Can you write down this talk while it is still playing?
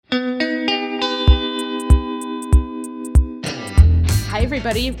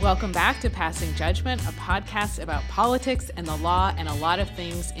everybody. Welcome back to Passing Judgment, a podcast about politics and the law and a lot of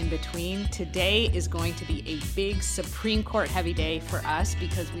things in between. Today is going to be a big Supreme Court heavy day for us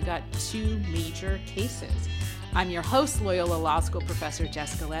because we got two major cases. I'm your host, Loyola Law School professor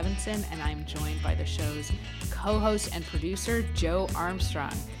Jessica Levinson, and I'm joined by the show's co-host and producer, Joe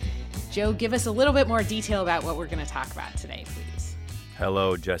Armstrong. Joe, give us a little bit more detail about what we're going to talk about today, please.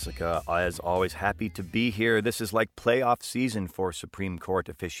 Hello, Jessica. As always, happy to be here. This is like playoff season for Supreme Court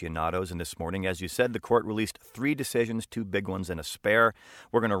aficionados. And this morning, as you said, the court released 3 decisions, 2 big ones and a spare.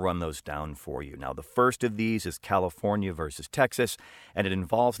 We're going to run those down for you. Now, the first of these is California versus Texas, and it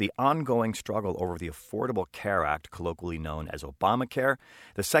involves the ongoing struggle over the Affordable Care Act, colloquially known as Obamacare.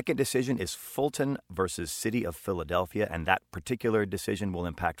 The second decision is Fulton versus City of Philadelphia, and that particular decision will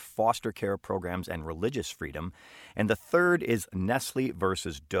impact foster care programs and religious freedom. And the third is Nestle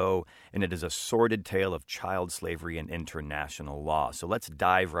versus Doe, and it is a sordid tale of child slavery and international law. So let's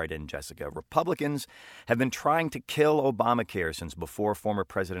dive right in, Jessica. Republicans have been trying to kill Obamacare since before former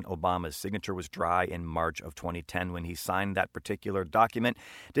President Obama's signature was dry in March of 2010 when he signed that particular document.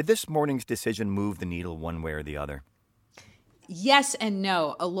 Did this morning's decision move the needle one way or the other? Yes and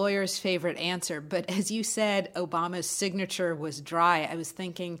no, a lawyer's favorite answer. But as you said, Obama's signature was dry. I was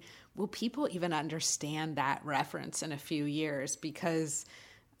thinking, will people even understand that reference in a few years? Because,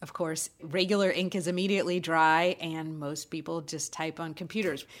 of course, regular ink is immediately dry and most people just type on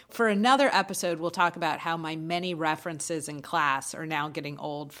computers. For another episode, we'll talk about how my many references in class are now getting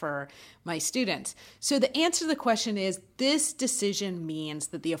old for my students. So the answer to the question is this decision means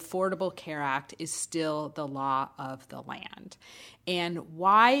that the Affordable Care Act is still the law of the land. And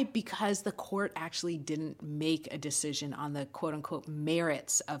why? Because the court actually didn't make a decision on the quote-unquote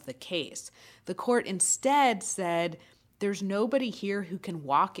merits of the case. The court instead said, there's nobody here who can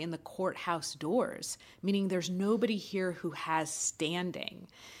walk in the courthouse doors, meaning there's nobody here who has standing.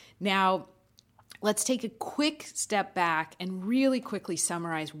 Now, let's take a quick step back and really quickly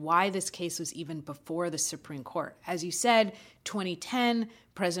summarize why this case was even before the Supreme Court. As you said, 2010,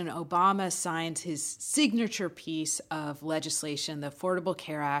 President Obama signs his signature piece of legislation, the Affordable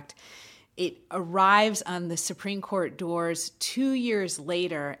Care Act. It arrives on the Supreme Court doors 2 years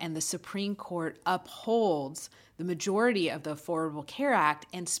later, and the Supreme Court upholds the majority of the Affordable Care Act,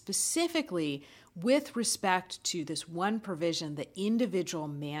 and specifically with respect to this one provision, the individual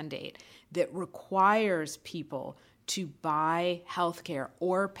mandate that requires people to buy health care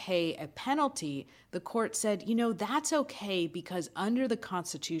or pay a penalty. The court said, that's okay because under the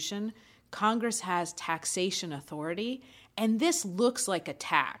Constitution, Congress has taxation authority, and this looks like a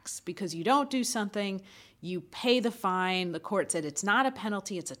tax because you don't do something, you pay the fine. The court said it's not a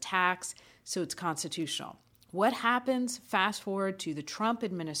penalty, it's a tax, so it's constitutional. What happens? Fast forward to the Trump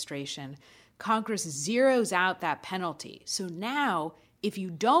administration, Congress zeroes out that penalty. So now, if you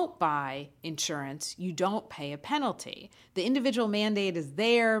don't buy insurance, you don't pay a penalty. The individual mandate is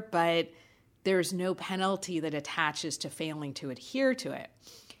there, but there's no penalty that attaches to failing to adhere to it.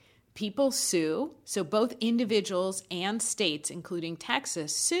 People sue, so both individuals and states, including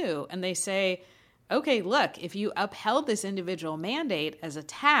Texas, sue, and they say, okay, look, if you upheld this individual mandate as a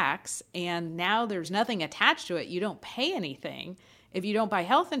tax and now there's nothing attached to it, you don't pay anything. If you don't buy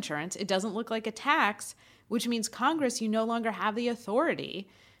health insurance, it doesn't look like a tax, which means Congress, you no longer have the authority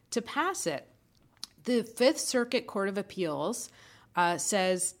to pass it. The Fifth Circuit Court of Appeals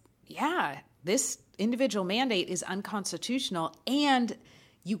says, yeah, this individual mandate is unconstitutional and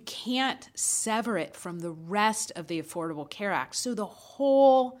you can't sever it from the rest of the Affordable Care Act. So the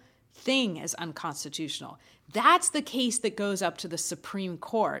whole thing is unconstitutional. That's the case that goes up to the Supreme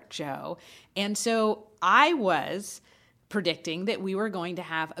Court, Joe. And so I was predicting that we were going to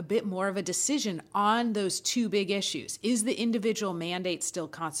have a bit more of a decision on those two big issues. Is the individual mandate still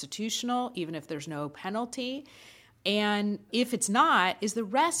constitutional, even if there's no penalty? And if it's not, is the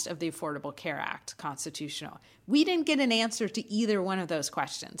rest of the Affordable Care Act constitutional? We didn't get an answer to either one of those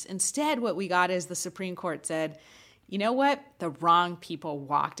questions. Instead, what we got is the Supreme Court said, you know what? The wrong people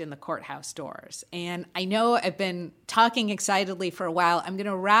walked in the courthouse doors. And I know I've been talking excitedly for a while. I'm going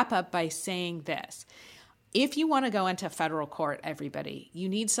to wrap up by saying this. If you want to go into federal court, everybody, you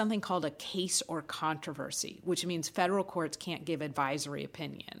need something called a case or controversy, which means federal courts can't give advisory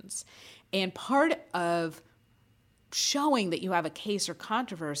opinions. And part of showing that you have a case or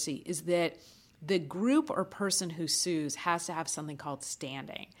controversy is that the group or person who sues has to have something called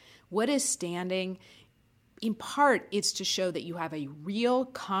standing. What is standing? In part, it's to show that you have a real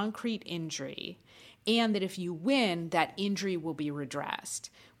concrete injury and that if you win, that injury will be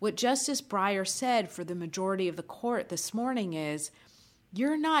redressed. What Justice Breyer said for the majority of the court this morning is,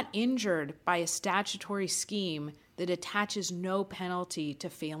 you're not injured by a statutory scheme that attaches no penalty to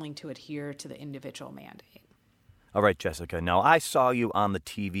failing to adhere to the individual mandate. All right, Jessica. Now, I saw you on the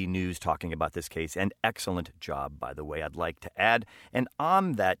TV news talking about this case, and excellent job, by the way, I'd like to add. And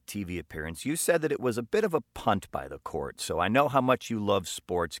on that TV appearance, you said that it was a bit of a punt by the court. So I know how much you love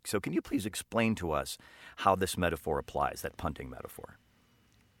sports. So can you please explain to us how this metaphor applies, that punting metaphor?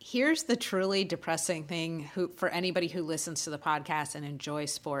 Here's the truly depressing thing for anybody who listens to the podcast and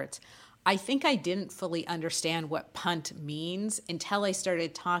enjoys sports. I think I didn't fully understand what punt means until I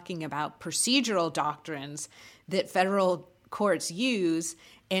started talking about procedural doctrines that federal courts use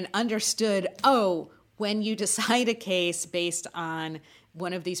and understood, when you decide a case based on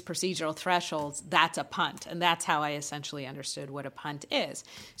one of these procedural thresholds, that's a punt. And that's how I essentially understood what a punt is.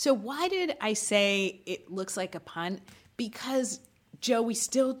 So why did I say it looks like a punt? Because, Joe, we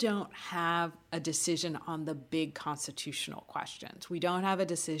still don't have a decision on the big constitutional questions. We don't have a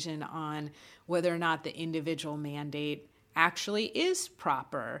decision on whether or not the individual mandate actually is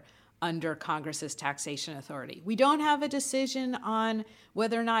proper under Congress's taxation authority. We don't have a decision on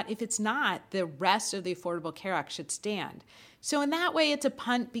whether or not, if it's not, the rest of the Affordable Care Act should stand. So in that way, it's a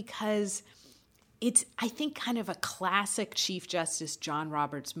punt because it's, I think, kind of a classic Chief Justice John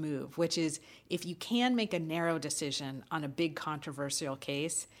Roberts move, which is if you can make a narrow decision on a big controversial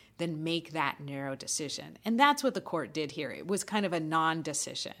case, then make that narrow decision. And that's what the court did here. It was kind of a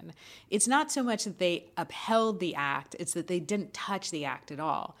non-decision. It's not so much that they upheld the act, it's that they didn't touch the act at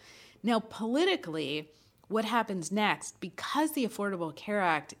all. Now, politically, what happens next, because the Affordable Care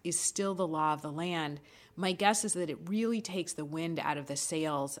Act is still the law of the land, my guess is that it really takes the wind out of the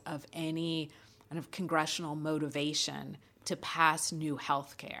sails of any kind of congressional motivation to pass new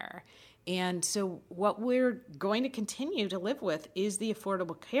health care. And so what we're going to continue to live with is the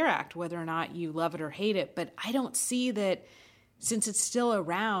Affordable Care Act, whether or not you love it or hate it. But I don't see that, since it's still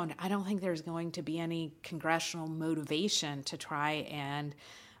around, I don't think there's going to be any congressional motivation to try and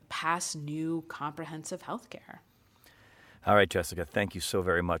pass new comprehensive health care. All right, Jessica, thank you so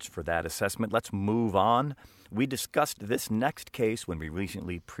very much for that assessment. Let's move on. We discussed this next case when we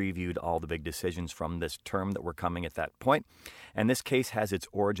recently previewed all the big decisions from this term that were coming at that point. And this case has its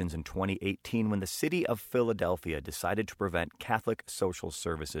origins in 2018 when the city of Philadelphia decided to prevent Catholic Social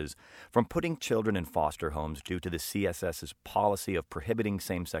Services from putting children in foster homes due to the CSS's policy of prohibiting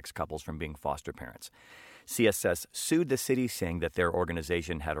same-sex couples from being foster parents. CSS sued the city, saying that their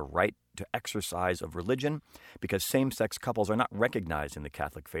organization had a right to exercise of religion because same-sex couples are not recognized in the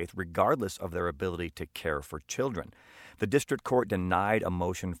Catholic faith, regardless of their ability to care for children. The district court denied a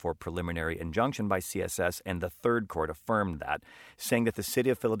motion for preliminary injunction by CSS, and the third court affirmed that, saying that the city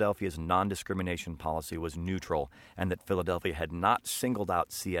of Philadelphia's non-discrimination policy was neutral and that Philadelphia had not singled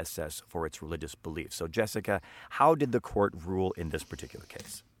out CSS for its religious beliefs. So, Jessica, how did the court rule in this particular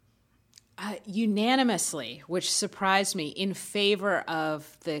case? Unanimously, which surprised me, in favor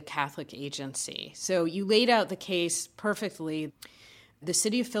of the Catholic agency. So you laid out the case perfectly. The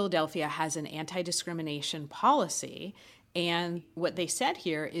city of Philadelphia has an anti-discrimination policy, and what they said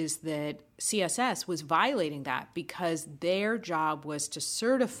here is that CSS was violating that because their job was to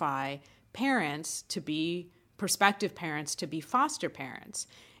certify parents to be prospective parents to be foster parents.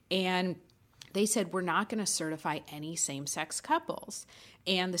 And they said, we're not going to certify any same-sex couples.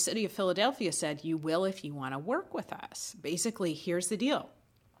 And the city of Philadelphia said, you will if you want to work with us. Basically, here's the deal.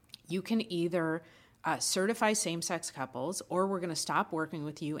 You can either certify same-sex couples, or we're going to stop working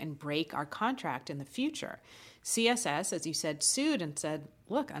with you and break our contract in the future. CSS, as you said, sued and said,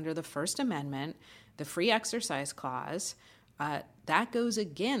 look, under the First Amendment, the free exercise clause, that goes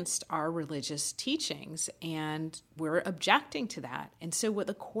against our religious teachings, and we're objecting to that. And so what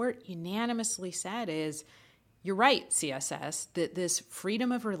the court unanimously said is, you're right, CSS, that this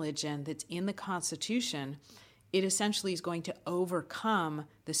freedom of religion that's in the Constitution, it essentially is going to overcome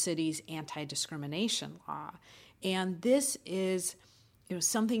the city's anti-discrimination law. And this is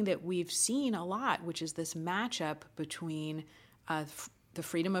something that we've seen a lot, which is this matchup between the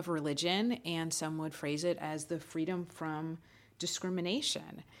freedom of religion, and some would phrase it as the freedom from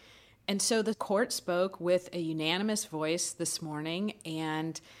discrimination. And so the court spoke with a unanimous voice this morning,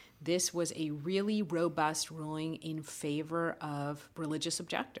 and this was a really robust ruling in favor of religious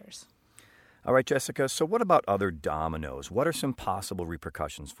objectors. All right, Jessica, so what about other dominoes? What are some possible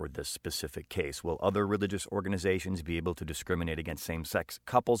repercussions for this specific case? Will other religious organizations be able to discriminate against same-sex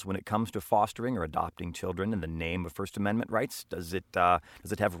couples when it comes to fostering or adopting children in the name of First Amendment rights? Does it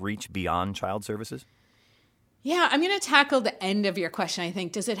have reach beyond child services? Yeah, I'm going to tackle the end of your question, I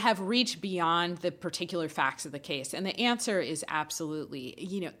think. Does it have reach beyond the particular facts of the case? And the answer is absolutely.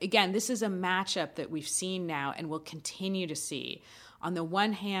 Again, this is a matchup that we've seen now and will continue to see. On the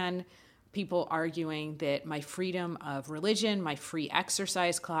one hand, people arguing that my freedom of religion, my free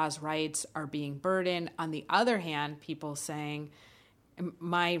exercise clause rights are being burdened. On the other hand, people saying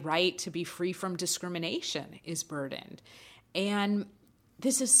my right to be free from discrimination is burdened. And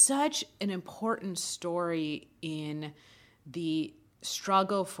this is such an important story in the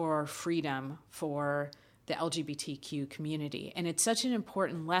struggle for freedom for the LGBTQ community. And it's such an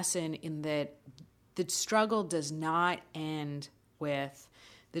important lesson in that the struggle does not end with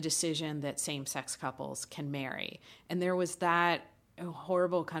the decision that same-sex couples can marry. And there was that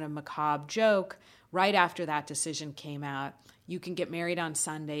horrible kind of macabre joke right after that decision came out. You can get married on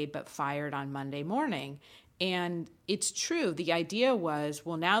Sunday but fired on Monday morning. And it's true. The idea was,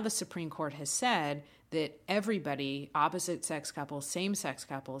 well, now the Supreme Court has said that everybody, opposite-sex couples, same-sex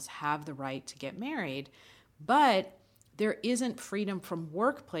couples, have the right to get married. But there isn't freedom from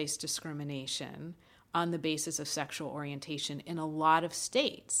workplace discrimination on the basis of sexual orientation in a lot of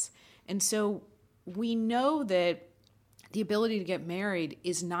states. And so we know that the ability to get married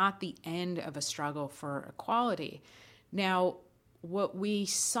is not the end of a struggle for equality. Now, what we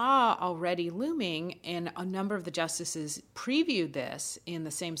saw already looming, and a number of the justices previewed this in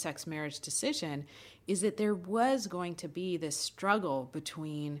the same-sex marriage decision, is that there was going to be this struggle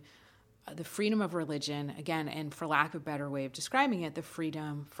between the freedom of religion, again, and for lack of a better way of describing it, the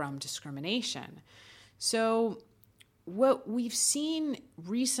freedom from discrimination. So what we've seen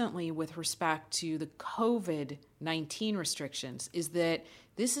recently with respect to the COVID-19 restrictions is that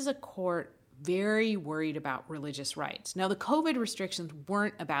this is a court very worried about religious rights. Now, the COVID restrictions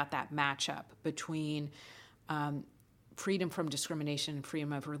weren't about that matchup between freedom from discrimination and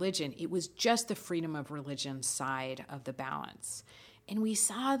freedom of religion. It was just the freedom of religion side of the balance. And we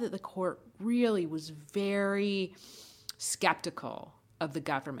saw that the court really was very skeptical of the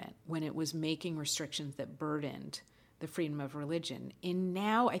government when it was making restrictions that burdened the freedom of religion. And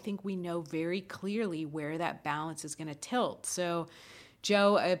now I think we know very clearly where that balance is going to tilt. So,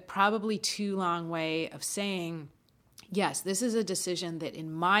 Joe, a probably too long way of saying, yes, this is a decision that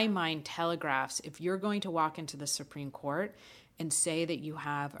in my mind telegraphs if you're going to walk into the Supreme Court and say that you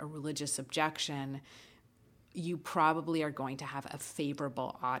have a religious objection, you probably are going to have a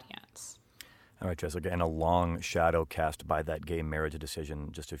favorable audience. All right, Jessica, and a long shadow cast by that gay marriage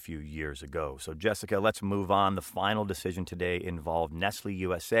decision just a few years ago. So, Jessica, let's move on. The final decision today involved Nestle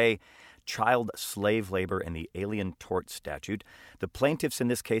USA, child slave labor, and the Alien Tort Statute. The plaintiffs in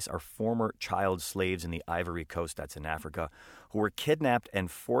this case are former child slaves in the Ivory Coast, that's in Africa, who were kidnapped and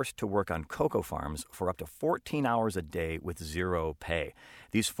forced to work on cocoa farms for up to 14 hours a day with zero pay.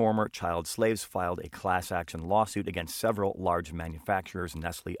 These former child slaves filed a class action lawsuit against several large manufacturers,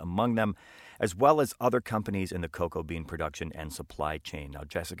 Nestle among them, as well as other companies in the cocoa bean production and supply chain. Now,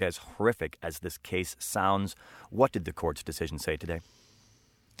 Jessica, as horrific as this case sounds, what did the court's decision say today?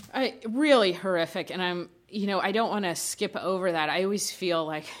 Really horrific. And I don't want to skip over that. I always feel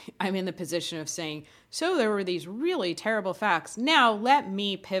like I'm in the position of saying, so there were these really terrible facts. Now let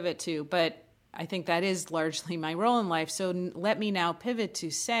me pivot to, but I think that is largely my role in life. So let me now pivot to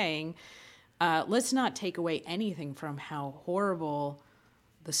saying, let's not take away anything from how horrible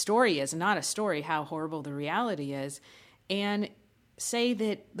the story is, not a story, how horrible the reality is, and say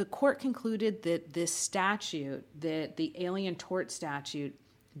that the court concluded that this statute, that the Alien Tort Statute,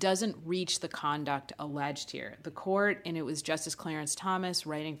 doesn't reach the conduct alleged here. The court, and it was Justice Clarence Thomas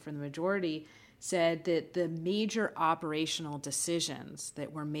writing for the majority, said that the major operational decisions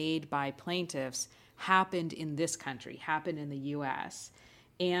that were made by plaintiffs happened in this country, happened in the U.S.,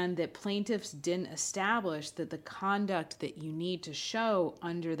 and that plaintiffs didn't establish that the conduct that you need to show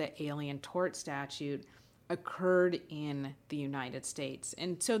under the Alien Tort Statute occurred in the United States.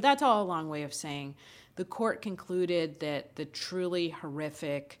 And so that's all a long way of saying the court concluded that the truly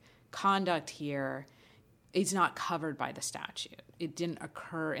horrific conduct here is not covered by the statute. It didn't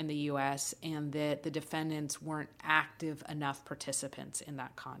occur in the U.S., and that the defendants weren't active enough participants in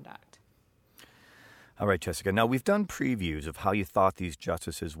that conduct. All right, Jessica. Now, we've done previews of how you thought these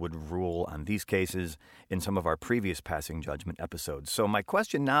justices would rule on these cases in some of our previous passing judgment episodes. So my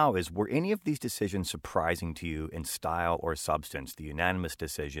question now is, were any of these decisions surprising to you in style or substance? The unanimous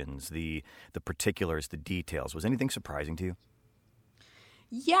decisions, the particulars, the details. Was anything surprising to you?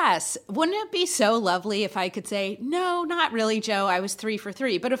 Yes. Wouldn't it be so lovely if I could say, no, not really, Joe, I was 3 for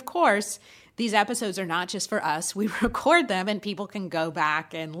 3. But of course, these episodes are not just for us. We record them and people can go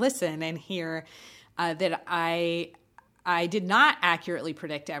back and listen and hear that I did not accurately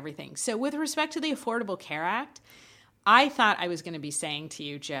predict everything. So with respect to the Affordable Care Act, I thought I was going to be saying to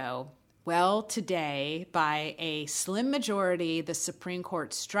you, Joe, well, today, by a slim majority, the Supreme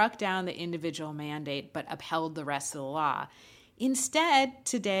Court struck down the individual mandate but upheld the rest of the law. Instead,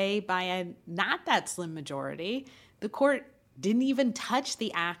 today, by a not that slim majority, the court didn't even touch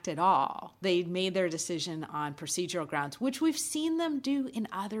the act at all. They made their decision on procedural grounds, which we've seen them do in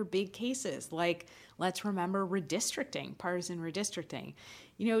other big cases, like, let's remember redistricting, partisan redistricting.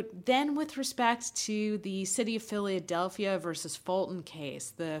 Then with respect to the City of Philadelphia versus Fulton case,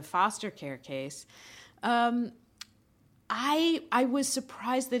 the foster care case, I was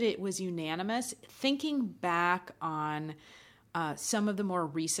surprised that it was unanimous. Thinking back on some of the more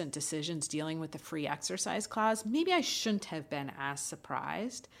recent decisions dealing with the free exercise clause, maybe I shouldn't have been as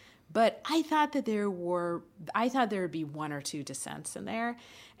surprised, but I thought that there would be one or two dissents in there.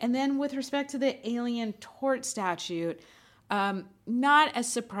 And then with respect to the Alien Tort Statute, not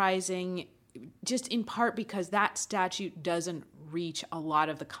as surprising, just in part because that statute doesn't reach a lot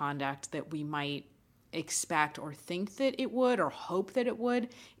of the conduct that we might expect or think that it would or hope that it would.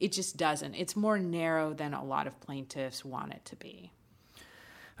 It just doesn't. It's more narrow than a lot of plaintiffs want it to be.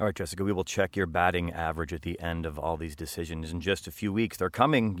 All right, Jessica, we will check your batting average at the end of all these decisions in just a few weeks. They're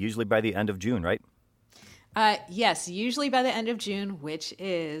coming usually by the end of June, right? Yes, usually by the end of June, which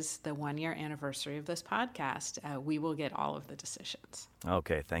is the 1-year anniversary of this podcast. We will get all of the decisions.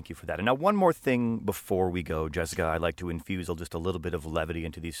 Okay, thank you for that. And now one more thing before we go, Jessica. I'd like to infuse just a little bit of levity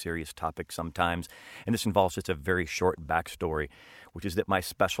into these serious topics sometimes. And this involves just a very short backstory, which is that my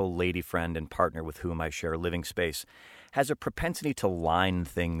special lady friend and partner with whom I share a living space has a propensity to line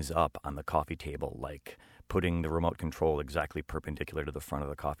things up on the coffee table, like putting the remote control exactly perpendicular to the front of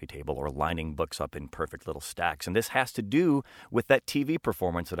the coffee table or lining books up in perfect little stacks. And this has to do with that TV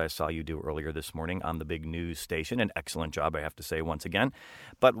performance that I saw you do earlier this morning on the big news station. An excellent job, I have to say once again.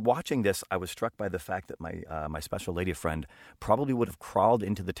 But watching this, I was struck by the fact that my special lady friend probably would have crawled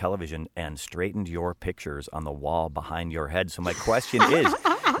into the television and straightened your pictures on the wall behind your head. So my question is,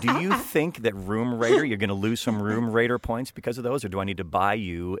 do you think that Room Rater, you're going to lose some Room Rater points because of those, or do I need to buy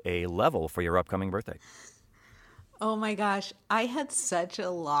you a level for your upcoming birthday? Oh my gosh, I had such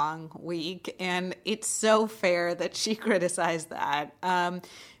a long week, and it's so fair that she criticized that.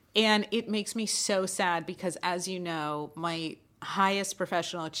 And it makes me so sad because, as you know, my highest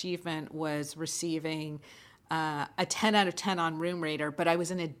professional achievement was receiving a 10 out of 10 on Room Rater, but I was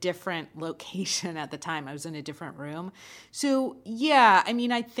in a different location at the time. I was in a different room. So, yeah, I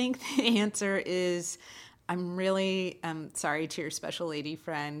mean, I think the answer is I'm really sorry to your special lady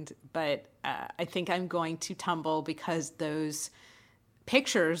friend, but I think I'm going to tumble because those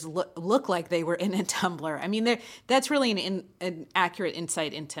pictures look like they were in a tumbler. I mean, that's really an accurate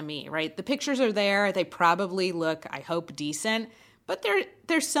insight into me, right? The pictures are there. They probably look, I hope, decent, but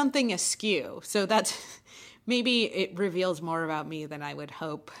there's something askew. So that's maybe it reveals more about me than I would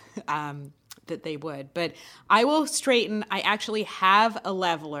hope that they would. But I will straighten. I actually have a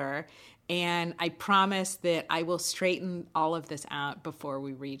leveler, and I promise that I will straighten all of this out before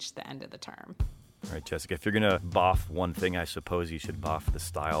we reach the end of the term. All right, Jessica, if you're going to boff one thing, I suppose you should boff the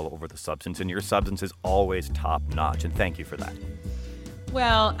style over the substance. And your substance is always top-notch, and thank you for that.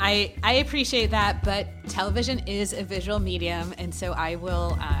 Well, I appreciate that, but television is a visual medium, and so I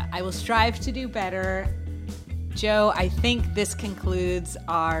will strive to do better. Joe, I think this concludes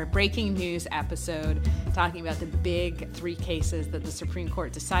our breaking news episode talking about the big 3 cases that the Supreme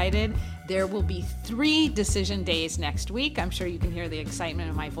Court decided. There will be 3 decision days next week. I'm sure you can hear the excitement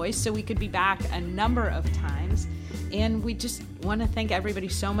in my voice, so we could be back a number of times. And we just want to thank everybody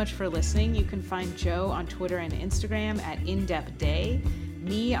so much for listening. You can find Joe on Twitter and Instagram at InDepthDay,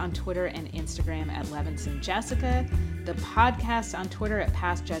 me on Twitter and Instagram at Levinson Jessica, the podcast on Twitter at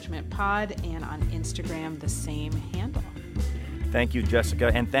Past Judgment Pod, and on Instagram, the same handle. Thank you,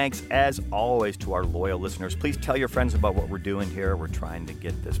 Jessica. And thanks, as always, to our loyal listeners. Please tell your friends about what we're doing here. We're trying to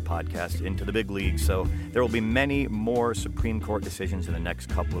get this podcast into the big leagues. So there will be many more Supreme Court decisions in the next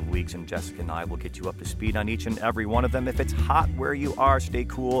couple of weeks, and Jessica and I will get you up to speed on each and every one of them. If it's hot where you are, stay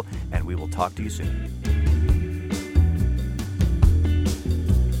cool, and we will talk to you soon.